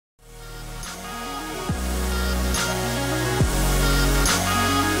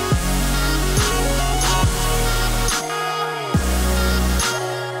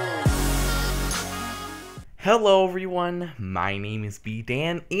Hello everyone, my name is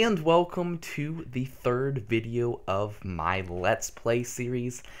Bdan and welcome to the third video of my Let's Play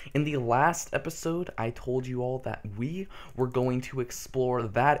series. In the last episode, I told you all that we were going to explore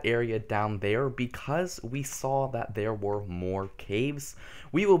that area down there because we saw that there were more caves.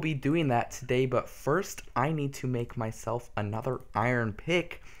 We will be doing that today, but first I need to make myself another iron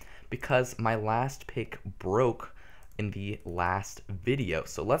pick because my last pick broke in the last video.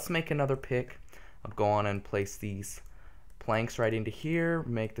 So let's make another pick. I'll go on and place these planks right into here,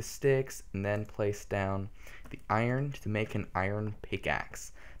 make the sticks, and then place down the iron to make an iron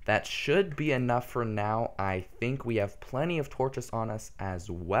pickaxe. That should be enough for now. I think we have plenty of torches on us as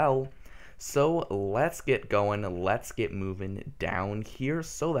well. So let's get going, let's get moving down here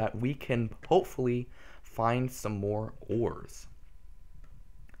so that we can hopefully find some more ores.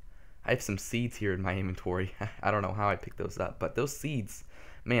 I have some seeds here in my inventory. I don't know how I picked those up, but those seeds,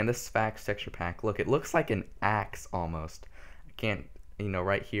 man, this Fax texture pack, look, it looks like an axe almost. I can't,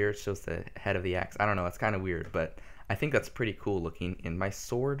 right here it shows the head of the axe. I don't know, it's kind of weird, but I think that's pretty cool looking. And my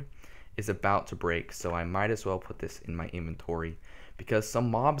sword is about to break, so I might as well put this in my inventory because some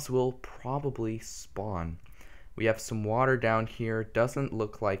mobs will probably spawn. We have some water down here. Doesn't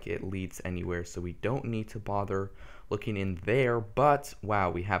look like it leads anywhere, so we don't need to bother looking in there. But wow,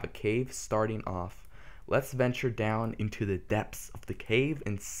 we have a cave starting off. Let's venture down into the depths of the cave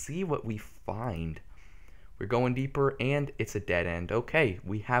and see what we find. We're going deeper and it's a dead end. Okay,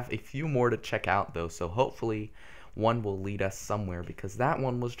 we have a few more to check out though, so hopefully one will lead us somewhere because that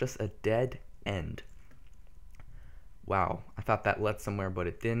one was just a dead end. Wow, I thought that led somewhere, but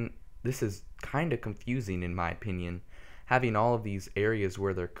it didn't. This is kind of confusing in my opinion, having all of these areas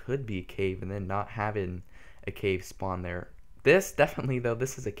where there could be a cave and then not having a cave spawn there. This definitely though,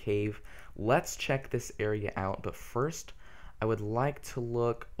 this is a cave. Let's check this area out, but first I would like to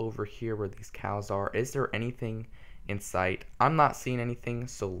look over here where these cows are. Is there anything in sight? I'm not seeing anything,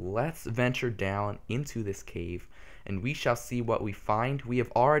 so let's venture down into this cave and we shall see what we find. We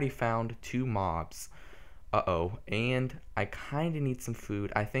have already found two mobs. And I kind of need some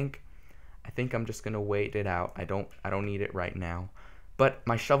food. I think I'm just gonna wait it out. I don't need it right now, but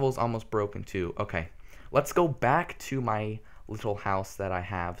my shovel's almost broken too. Okay, let's go back to my little house that I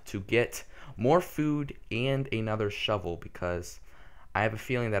have to get more food and another shovel because I have a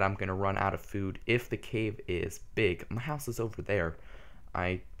feeling that I'm gonna run out of food if the cave is big. My house is over there.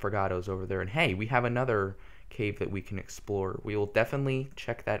 I forgot it was over there. And hey, we have another cave that we can explore. We will definitely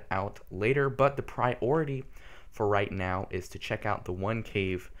check that out later, but the priority for right now is to check out the one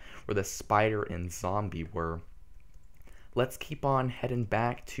cave where the spider and zombie were. Let's keep on heading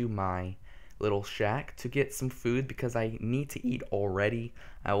back to my little shack to get some food because I need to eat already.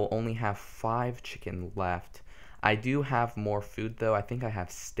 I will only have 5 chicken left. I do have more food though. I think I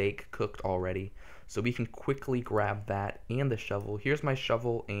have steak cooked already, so we can quickly grab that and the shovel. Here's my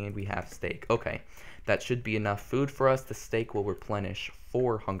shovel and we have steak. Okay, that should be enough food for us. The steak will replenish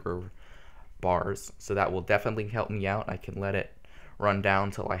 4 hunger bars, so that will definitely help me out. I can let it run down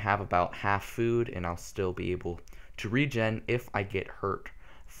till I have about half food and I'll still be able to regen if I get hurt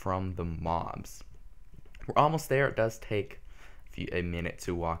from the mobs. We're almost there. It does take a minute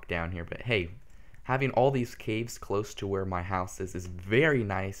to walk down here, but hey, having all these caves close to where my house is very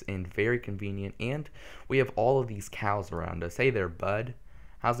nice and very convenient, and we have all of these cows around us. Hey there, bud.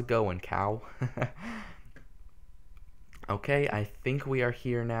 How's it going, cow? Okay, I think we are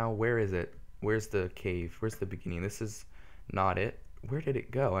here now. Where is it? Where's the cave? Where's the beginning? This is not it. Where did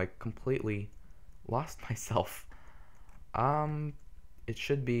it go? I completely lost myself. It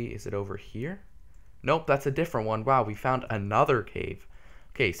should be, is it over here? Nope, that's a different one. Wow, we found another cave.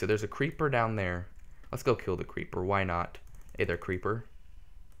 Okay, so there's a creeper down there. Let's go kill the creeper. Why not? Hey there, creeper.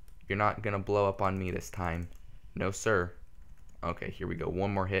 You're not gonna blow up on me this time. No, sir. Okay, here we go.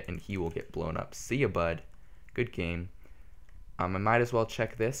 One more hit and he will get blown up. See ya, bud. Good game. I might as well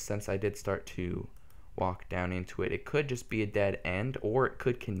check this since I did start to walk down into it. It could just be a dead end or it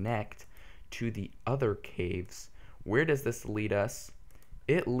could connect to the other caves. Where does this lead us?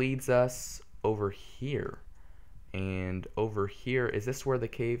 It leads us over here. And over here, is this where the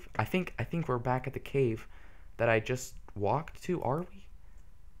cave? I think we're back at the cave that I just walked to. Are we?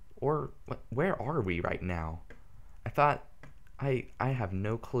 Or where are we right now? I thought I have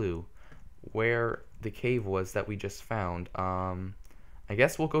no clue where the cave was that we just found. I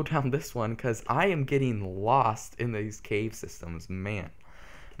guess we'll go down this one because I am getting lost in these cave systems, man.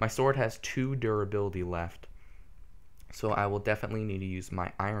 My sword has 2 durability left, so I will definitely need to use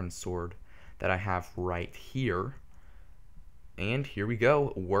my iron sword that I have right here. And here we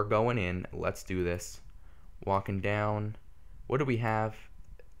go. We're going in. Let's do this. Walking down. What do we have?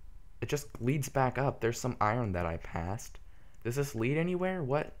 it just leads back up. There's some iron that I passed. Does this lead anywhere?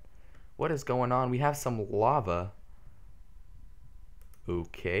 What is going on? We have some lava.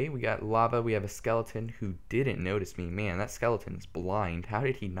 Okay, we got lava. We have a skeleton who didn't notice me. Man, that skeleton's blind. How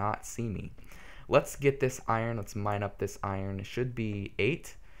did he not see me? Let's get this iron. Let's mine up this iron. It should be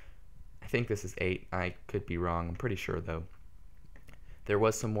 8. I think this is 8. I could be wrong. I'm pretty sure, though. There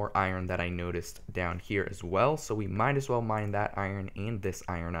was some more iron that I noticed down here as well, so we might as well mine that iron and this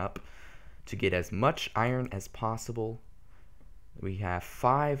iron up to get as much iron as possible. We have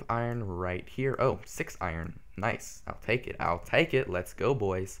 5 iron right here. Oh, 6 iron. Nice. I'll take it. I'll take it. Let's go,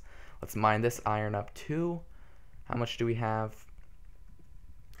 boys. Let's mine this iron up too. How much do we have?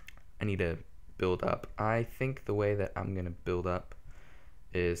 I need to build up. I think the way that I'm going to build up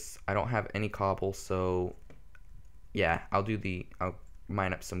is I don't have any cobble, so yeah, I'll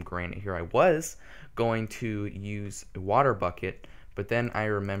mine up some granite here. I was going to use a water bucket, but then I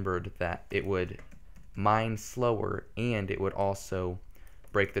remembered that it would mine slower and it would also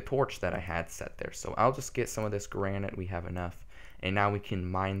break the torch that I had set there. So I'll just get some of this granite. We have enough. And now we can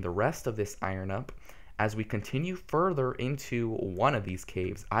mine the rest of this iron up as we continue further into one of these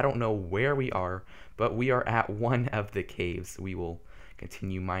caves. I don't know where we are, but we are at one of the caves. We will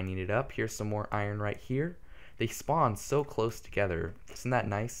continue mining it up. Here's some more iron right here. They spawn so close together. Isn't that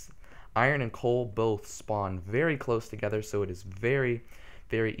nice? Iron and coal both spawn very close together, so it is very,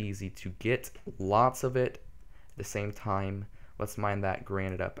 very easy to get lots of it at the same time. Let's mine that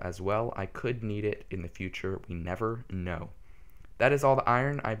granite up as well. I could need it in the future. We never know. That is all the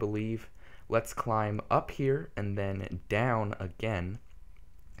iron, I believe. Let's climb up here and then down again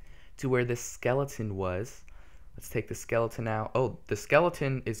to where this skeleton was. Let's take the skeleton out. Oh, the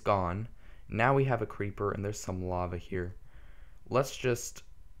skeleton is gone. Now we have a creeper and there's some lava here. Let's just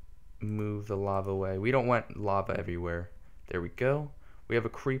move the lava away. We don't want lava everywhere. There we go. We have a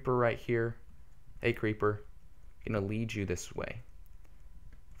creeper right here. Hey, creeper. I'm gonna lead you this way.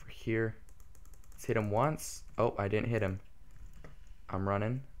 Over here. Let's hit him once. Oh, I didn't hit him. I'm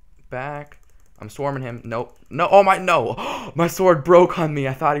running back. I'm swarming him. Nope. No. Oh my, no. My sword broke on me.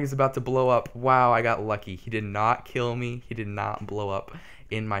 I thought he was about to blow up. Wow, I got lucky. He did not kill me. He did not blow up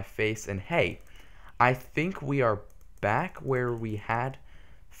in my face. And hey, I think we are back where we had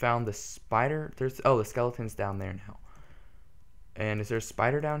found the spider. Oh, the skeleton's down there now. And is there a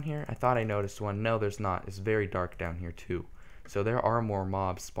spider down here? I thought I noticed one. No, there's not. It's very dark down here too. So there are more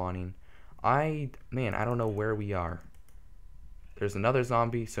mobs spawning. Man, I don't know where we are. There's another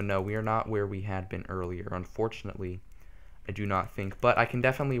zombie, so no, we are not where we had been earlier. Unfortunately, I do not think. But I can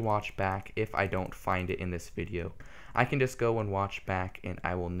definitely watch back if I don't find it in this video. I can just go and watch back and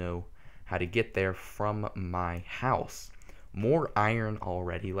I will know how to get there from my house. More iron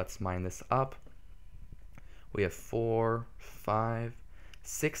already. Let's mine this up. We have 4, 5,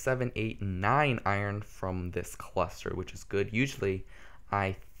 6, 7, 8, 9 iron from this cluster, which is good. Usually,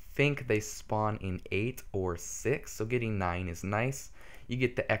 I think they spawn in 8 or 6, so getting 9 is nice. You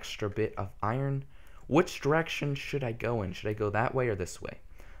get the extra bit of iron. Which direction should I go in? Should I go that way or this way?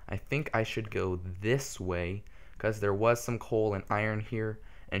 I think I should go this way, because there was some coal and iron here,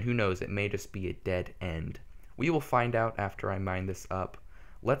 and who knows, it may just be a dead end. We will find out after I mine this up.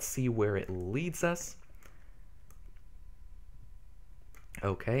 Let's see where it leads us.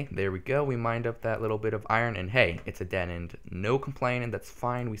 Okay, there we go. We mined up that little bit of iron, and hey, it's a dead end. No complaining, that's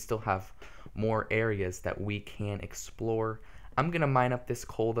fine. We still have more areas that we can explore. I'm going to mine up this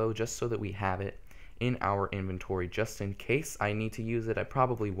coal, though, just so that we have it in our inventory, just in case I need to use it. I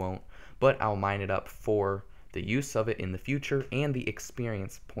probably won't, but I'll mine it up for the use of it in the future and the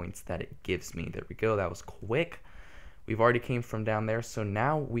experience points that it gives me. There we go. That was quick. We've already came from down there, so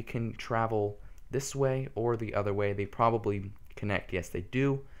now we can travel this way or the other way. They probably connect. Yes, they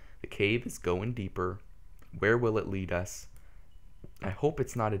do. The cave is going deeper. Where will it lead us? I hope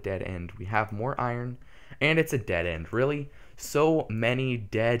it's not a dead end. We have more iron, and it's a dead end. Really? So many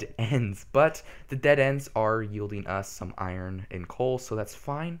dead ends. But the dead ends are yielding us some iron and coal, so that's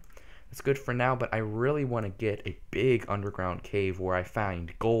fine. That's good for now, but I really want to get a big underground cave where I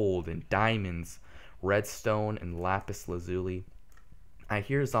find gold and diamonds, redstone, and lapis lazuli. I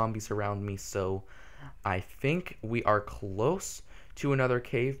hear zombies around me, so I think we are close to another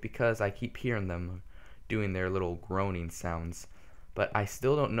cave because I keep hearing them doing their little groaning sounds. But I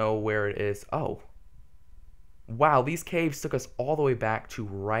still don't know where it is. Oh. Wow, these caves took us all the way back to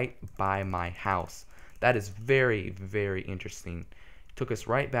right by my house. That is very, very interesting. Took us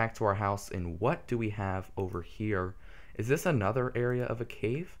right back to our house, and what do we have over here? Is this another area of a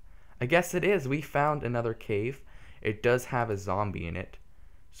cave? I guess it is. We found another cave. It does have a zombie in it,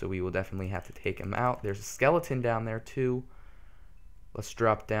 so we will definitely have to take him out. There's a skeleton down there too. Let's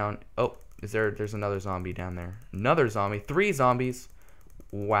drop down. Oh, there's another zombie down there. Another zombie. 3 zombies.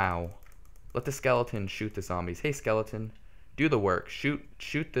 Wow. Let the skeleton shoot the zombies. Hey, skeleton, do the work. Shoot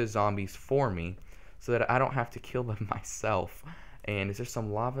the zombies for me so that I don't have to kill them myself. And is there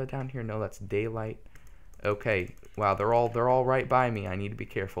some lava down here? No, that's daylight. Okay. Wow, they're all right by me. I need to be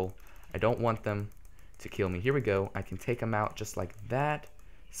careful. I don't want them to kill me. Here we go. I can take them out just like that.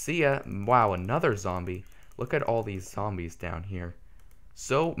 See ya. Wow, another zombie. Look at all these zombies down here.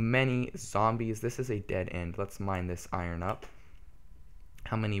 So many zombies. This is a dead end. Let's mine this iron up.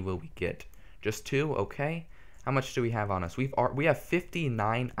 How many will we get? Just 2, okay. How much do we have on us? We have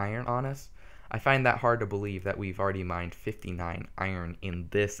 59 iron on us. I find that hard to believe that we've already mined 59 iron in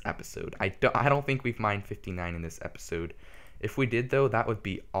this episode. I don't think we've mined 59 in this episode. If we did though, that would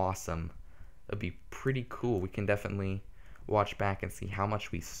be awesome. That'd be pretty cool. We can definitely watch back and see how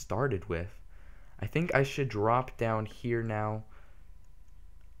much we started with. I think I should drop down here now.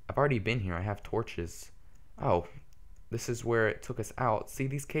 I've already been here. I have torches. Oh, this is where it took us out. See,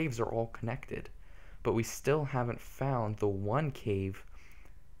 these caves are all connected. But we still haven't found the one cave.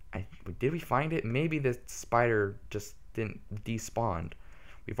 Did we find it? Maybe the spider just didn't despawn.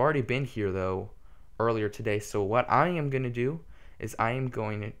 We've already been here, though, earlier today. So what I am going to do is I am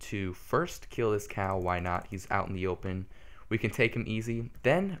going to first kill this cow. Why not? He's out in the open. We can take him easy.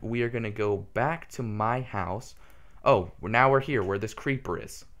 Then we are going to go back to my house. Oh, now we're here where this creeper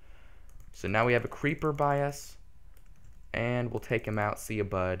is. So now we have a creeper by us. And we'll take him out. See ya,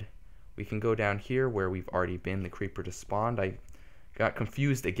 bud. We can go down here where we've already been. The creeper just spawned. I got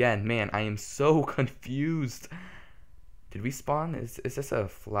confused again. Man, I am so confused. Did we spawn? Is this a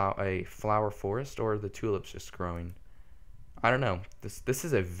flower forest or are the tulips just growing? I don't know. This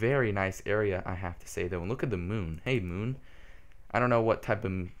is a very nice area, I have to say, though. And look at the moon. Hey, moon. I don't know what type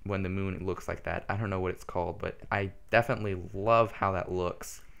of, when the moon looks like that. I don't know what it's called, but I definitely love how that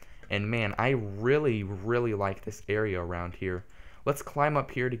looks. And man, I really, really like this area around here. Let's climb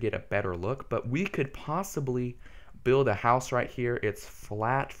up here to get a better look, but we could possibly build a house right here. It's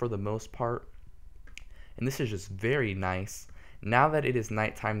flat for the most part, and this is just very nice. Now that it is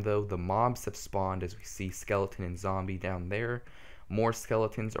nighttime, though, the mobs have spawned, as we see skeleton and zombie down there. More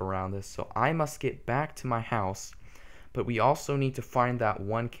skeletons around us, so I must get back to my house, but we also need to find that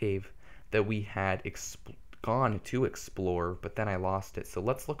one cave that we had gone to explore, but then I lost it. So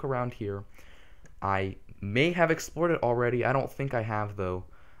let's look around here. I may have explored it already. I don't think I have, though.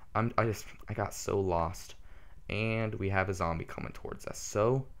 I got so lost. And we have a zombie coming towards us.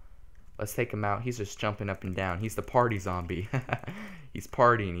 So let's take him out. He's just jumping up and down. He's the party zombie. He's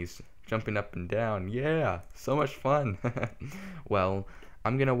partying. He's jumping up and down. Yeah, so much fun. Well,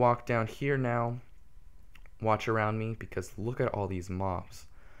 I'm going to walk down here now. Watch around me because look at all these mobs.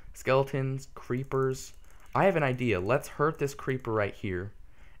 Skeletons, creepers. I have an idea. Let's hurt this creeper right here.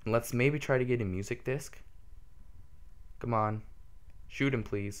 And let's maybe try to get a music disc. Come on. Shoot him,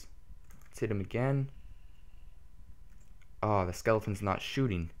 please. Let's hit him again. Oh, the skeleton's not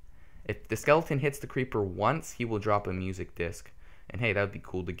shooting. If the skeleton hits the creeper once, he will drop a music disc. And hey, that would be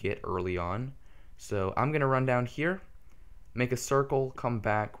cool to get early on. So I'm going to run down here, make a circle, come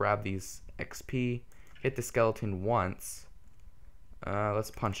back, grab these XP, hit the skeleton once.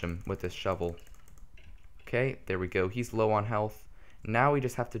 Let's punch him with this shovel. Okay, there we go. He's low on health. Now we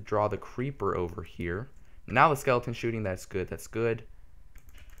just have to draw the creeper over here. Now the skeleton's shooting. That's good. That's good.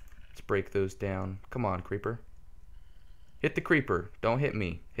 Let's break those down. Come on, creeper. Hit the creeper. Don't hit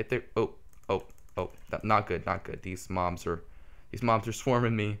me. Hit the... Oh. Not good. Not good. These mobs are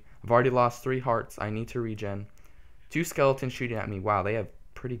swarming me. I've already lost 3 hearts. I need to regen. 2 skeletons shooting at me. Wow, they have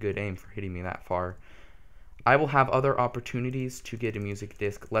pretty good aim for hitting me that far. I will have other opportunities to get a music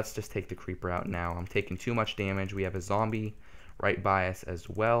disc. Let's just take the creeper out now. I'm taking too much damage. We have a zombie right by us as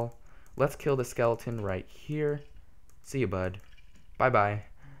well. Let's kill the skeleton right here. See you, bud. Bye-bye.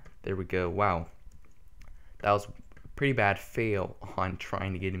 There we go. Wow. That was a pretty bad fail on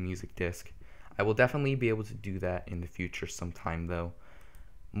trying to get a music disc. I will definitely be able to do that in the future sometime, though.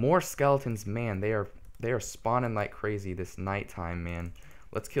 More skeletons, man. They are spawning like crazy this nighttime, man.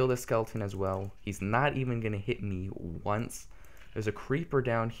 Let's kill this skeleton as well. He's not even going to hit me once. There's a creeper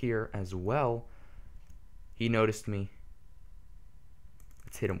down here as well. He noticed me.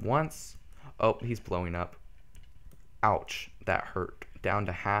 Let's hit him once. Oh, he's blowing up. Ouch, that hurt. Down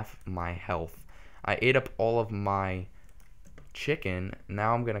to half my health. I ate up all of my chicken.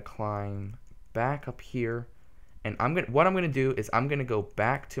 Now I'm going to climb back up here. And what I'm going to do is I'm going to go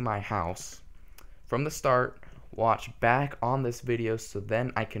back to my house from the start. Watch back on this video so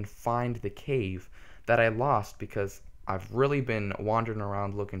then I can find the cave that I lost because I've really been wandering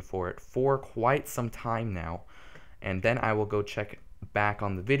around looking for it for quite some time now. And then I will go check back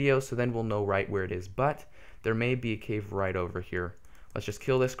on the video, so then we'll know right where it is. But there may be a cave right over here. Let's just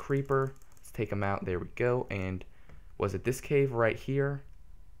kill this creeper. Let's take him out. There we go. And was it this cave right here?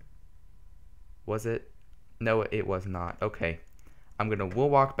 Was it? No, it was not. Okay. We'll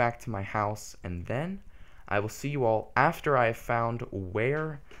walk back to my house, and then I will see you all after I have found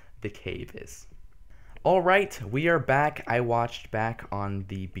where the cave is. Alright, we are back. I watched back on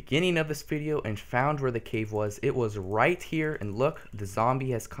the beginning of this video and found where the cave was. It was right here, and look, the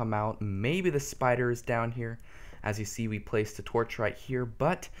zombie has come out. Maybe the spider is down here. As you see, we placed a torch right here,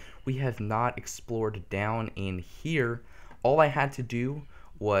 but we have not explored down in here. All I had to do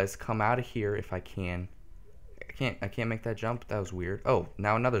was come out of here if I can. I can't make that jump. That was weird. Oh,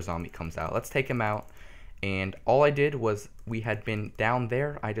 now another zombie comes out. Let's take him out. And all I did was, we had been down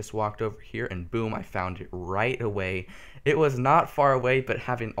there, I just walked over here, and boom, I found it right away. It was not far away, but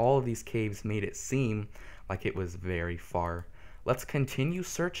having all of these caves made it seem like it was very far. Let's continue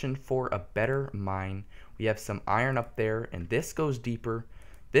searching for a better mine. We have some iron up there, and this goes deeper.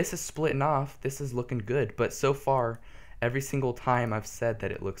 This is splitting off. This is looking good, but so far, every single time I've said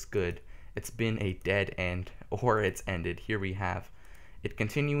that it looks good, it's been a dead end, or it's ended. Here we have it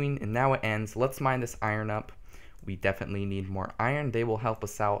continuing, and now it ends. Let's mine this iron up. We definitely need more iron. They will help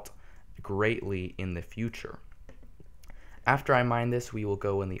us out greatly in the future. After I mine this, we will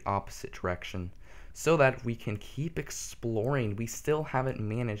go in the opposite direction so that we can keep exploring. We still haven't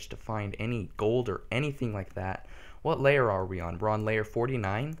managed to find any gold or anything like that. What layer are we on? We're on layer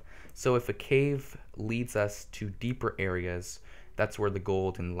 49. So if a cave leads us to deeper areas, that's where the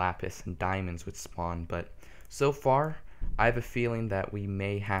gold and lapis and diamonds would spawn. But so far, I have a feeling that we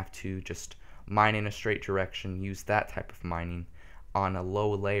may have to just mine in a straight direction, use that type of mining on a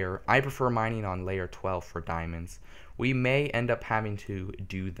low layer. I prefer mining on layer 12 for diamonds. We may end up having to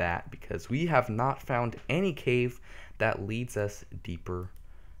do that because we have not found any cave that leads us deeper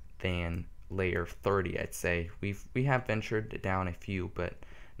than layer 30, I'd say. We have ventured down a few, but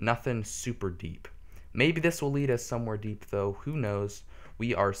nothing super deep. Maybe this will lead us somewhere deep though, who knows.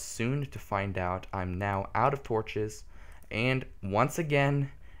 We are soon to find out. I'm now out of torches. And once again,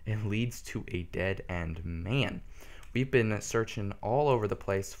 it leads to a dead end. Man, we've been searching all over the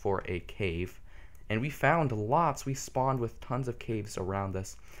place for a cave, and we found lots. We spawned with tons of caves around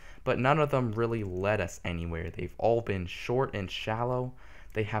us, but none of them really led us anywhere. They've all been short and shallow.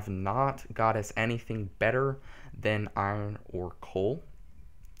 They have not got us anything better than iron or coal.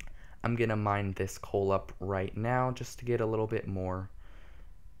 I'm gonna mine this coal up right now just to get a little bit more.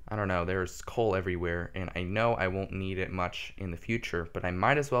 I don't know, there's coal everywhere, and I know I won't need it much in the future, but I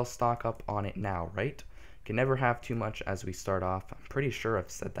might as well stock up on it now, right? Can never have too much as we start off. I'm pretty sure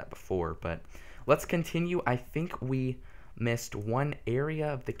I've said that before, but let's continue. I think we missed one area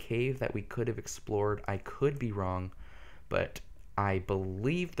of the cave that we could have explored. I could be wrong, but I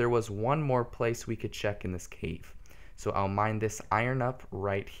believe there was one more place we could check in this cave. So I'll mine this iron up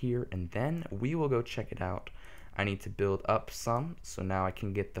right here, and then we will go check it out. I need to build up some, so now I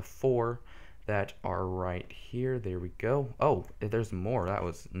can get the 4 that are right here. There we go. Oh, there's more. That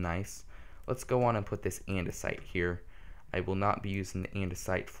was nice. Let's go on and put this andesite here. I will not be using the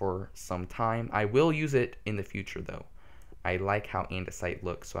andesite for some time. I will use it in the future, though. I like how andesite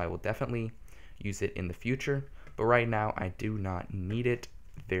looks, so I will definitely use it in the future. But right now, I do not need it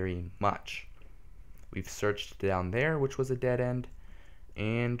very much. We've searched down there, which was a dead end.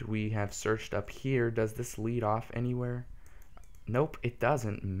 And we have searched up here. Does this lead off anywhere? Nope, it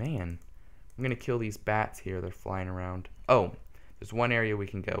doesn't. Man, I'm gonna kill these bats here. They're flying around. Oh, there's one area we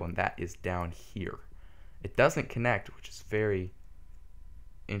can go, and that is down here. It doesn't connect, which is very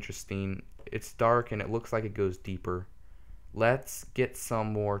interesting. It's dark, and it looks like it goes deeper. Let's get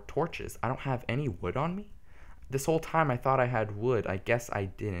some more torches. I don't have any wood on me. This whole time I thought I had wood. I guess I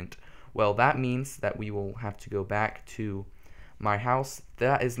didn't. Well, that means that we will have to go back to my house.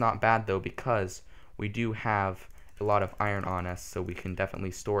 That is not bad though, because we do have a lot of iron on us, so we can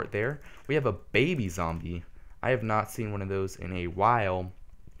definitely store it there. We have a baby zombie. I have not seen one of those in a while,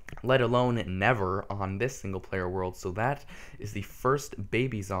 let alone never on this single player world. So that is the first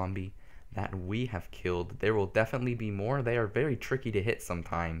baby zombie that we have killed. There will definitely be more. They are very tricky to hit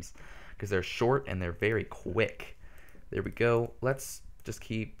sometimes because they're short and they're very quick. There we go. Let's just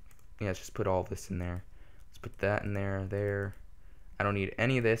let's just put all this in there. Let's put that in there. I don't need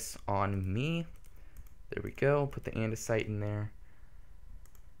any of this on me. There we go. Put the andesite in there.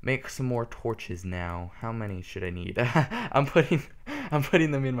 Make some more torches now. How many should I need? I'm putting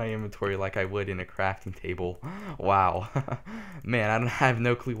them in my inventory like I would in a crafting table. Wow. Man, I have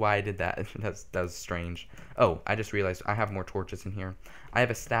no clue why I did that. That's strange. Oh, I just realized I have more torches in here. I have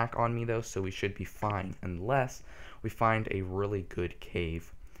a stack on me though, so we should be fine, unless we find a really good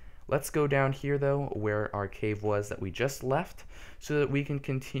cave. Let's go down here though, where our cave was that we just left, so that we can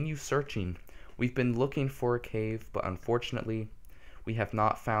continue searching. We've been looking for a cave, but unfortunately, we have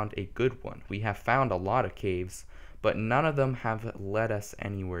not found a good one. We have found a lot of caves, but none of them have led us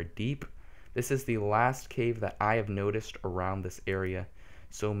anywhere deep. This is the last cave that I have noticed around this area,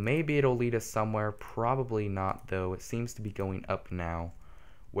 so maybe it'll lead us somewhere. Probably not though. It seems to be going up now.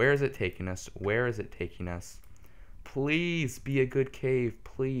 Where is it taking us? Where is it taking us? Please be a good cave,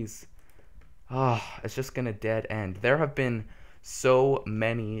 please. Ah, it's just gonna dead end. There have been so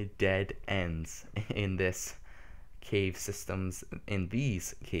many dead ends in these cave systems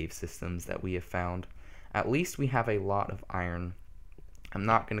that we have found. At least we have a lot of iron. I'm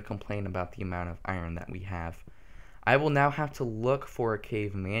not gonna complain about the amount of iron that we have. I will now have to look for a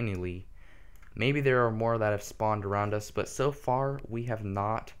cave manually. Maybe there are more that have spawned around us, but so far we have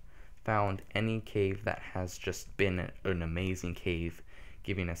not found any cave that has just been an amazing cave,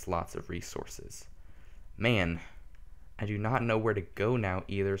 giving us lots of resources. Man, I do not know where to go now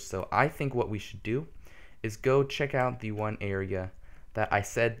either, so I think what we should do is go check out the one area that I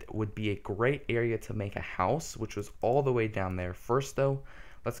said would be a great area to make a house, which was all the way down there. First though,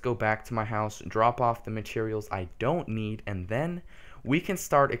 let's go back to my house, drop off the materials I don't need, and then we can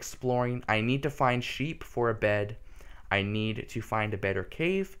start exploring. I need to find sheep for a bed. I need to find a better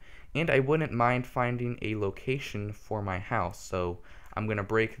cave, and I wouldn't mind finding a location for my house. So I'm gonna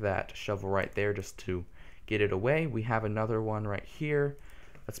break that shovel right there just to get it away. We have another one right here.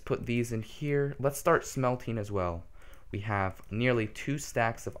 Let's put these in here. Let's start smelting as well. We have nearly 2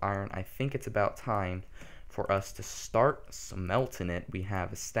 stacks of iron. I think it's about time for us to start smelting it. We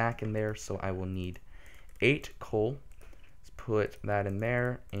have a stack in there, so I will need 8 coal. Let's put that in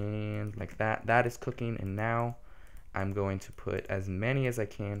there, and like that. That is cooking, and now I'm going to put as many as I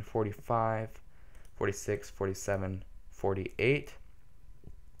can. 45, 46, 47, 48.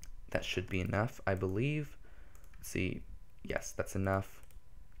 That should be enough, I believe. Let's see. Yes, that's enough.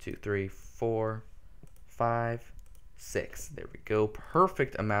 2, 3, 4, 5, 6. There we go.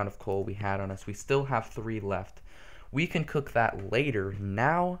 Perfect amount of coal we had on us. We still have 3 left. We can cook that later.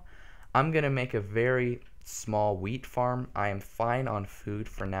 Now, I'm going to make a very small wheat farm. I am fine on food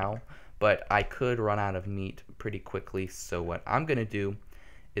for now, but I could run out of meat pretty quickly. So what I'm going to do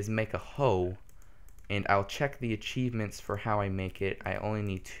is make a hoe, and I'll check the achievements for how I make it. I only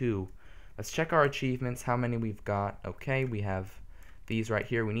need 2. Let's check our achievements, how many we've got. Okay, we have these right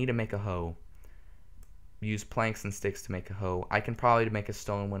here. We need to make a hoe. Use planks and sticks to make a hoe. I can probably make a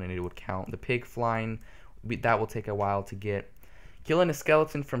stone one and it would count. The pig flying, that will take a while to get. Killing a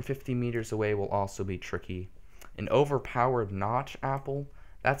skeleton from 50 meters away will also be tricky. An overpowered notch apple,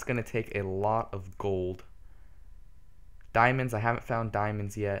 that's going to take a lot of gold. Diamonds, I haven't found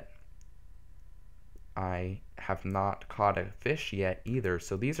diamonds yet. I have not caught a fish yet either.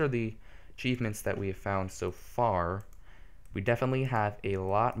 So these are the achievements that we have found so far. We definitely have a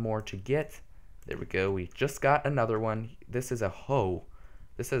lot more to get. There we go. We just got another one. This is a hoe.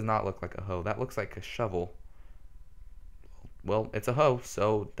 This does not look like a hoe. That looks like a shovel. Well, it's a hoe,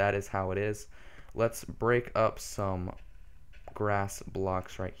 so that is how it is. Let's break up some grass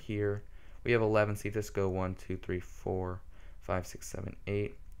blocks right here. We have 11. See, just go 1, 2, 3, 4, 5, 6, 7,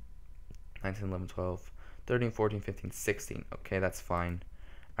 8, 9, 10, 11, 12, 13, 14, 15, 16. Okay, that's fine.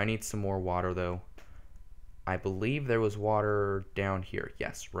 I need some more water, though. I believe there was water down here.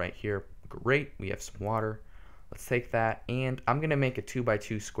 Yes, right here. Great, we have some water. Let's take that, and I'm gonna make a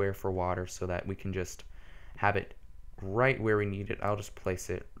 2x2 square for water so that we can just have it right where we need it. I'll just place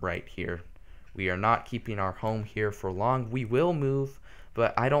it right here. We are not keeping our home here for long. We will move,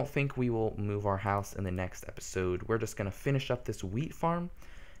 but I don't think we will move our house in the next episode. We're just gonna finish up this wheat farm.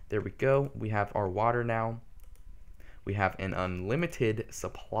 There we go. We have our water now. We have an unlimited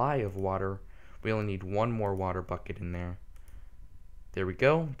supply of water. We only need 1 more water bucket in there. There we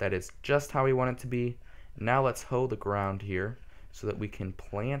go. That is just how we want it to be. Now let's hoe the ground here so that we can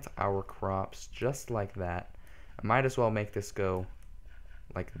plant our crops just like that. I might as well make this go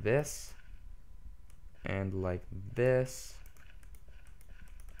like this and like this.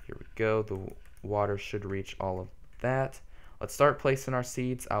 Here we go. The water should reach all of that. Let's start placing our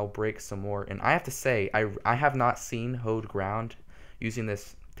seeds. I'll break some more. And I have to say, I have not seen hoed ground using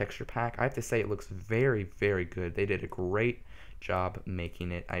this texture pack. I have to say it looks very, very good. They did a great job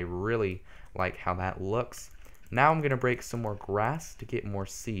making it. I really like how that looks. Now I'm going to break some more grass to get more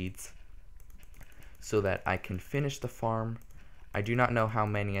seeds so that I can finish the farm. I do not know how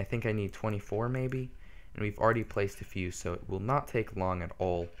many. I think I need 24 maybe, and we've already placed a few, so it will not take long at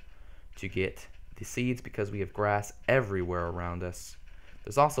all to get the seeds because we have grass everywhere around us.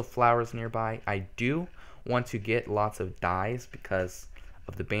 There's also flowers nearby. I do want to get lots of dyes because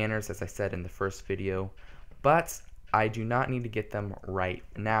of the banners, as I said in the first video, but I do not need to get them right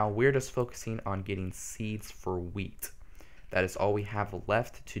now. We're just focusing on getting seeds for wheat. That is all we have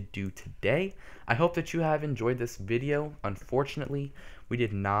left to do today. I hope that you have enjoyed this video. Unfortunately, we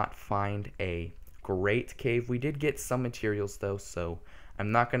did not find a great cave. We did get some materials though, so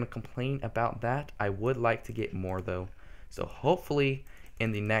I'm not going to complain about that. I would like to get more though. So hopefully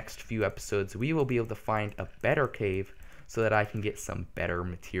in the next few episodes we will be able to find a better cave so that I can get some better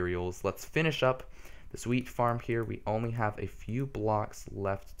materials. Let's finish up this wheat farm here. We only have a few blocks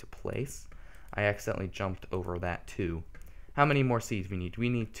left to place. I accidentally jumped over that too. How many more seeds we need? We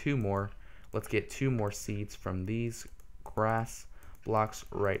need 2 more. Let's get 2 more seeds from these grass blocks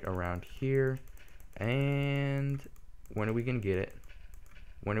right around here. And when are we going to get it?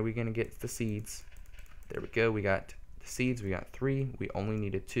 When are we going to get the seeds? There we go. We got the seeds. We got 3. We only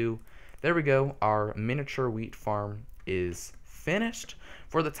needed 2. There we go. Our miniature wheat farm is finished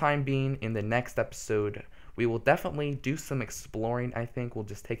for the time being. In the next episode, we will definitely do some exploring. I think we'll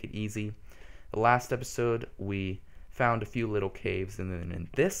just take it easy. The last episode, we found a few little caves, and then in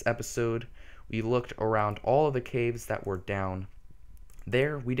this episode we looked around all of the caves that were down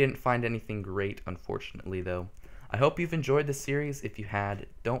there. We didn't find anything great, unfortunately, though. I hope you've enjoyed the series. If you have,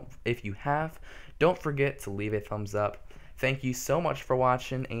 don't forget to leave a thumbs up. Thank you so much for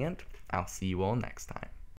watching, and I'll see you all next time.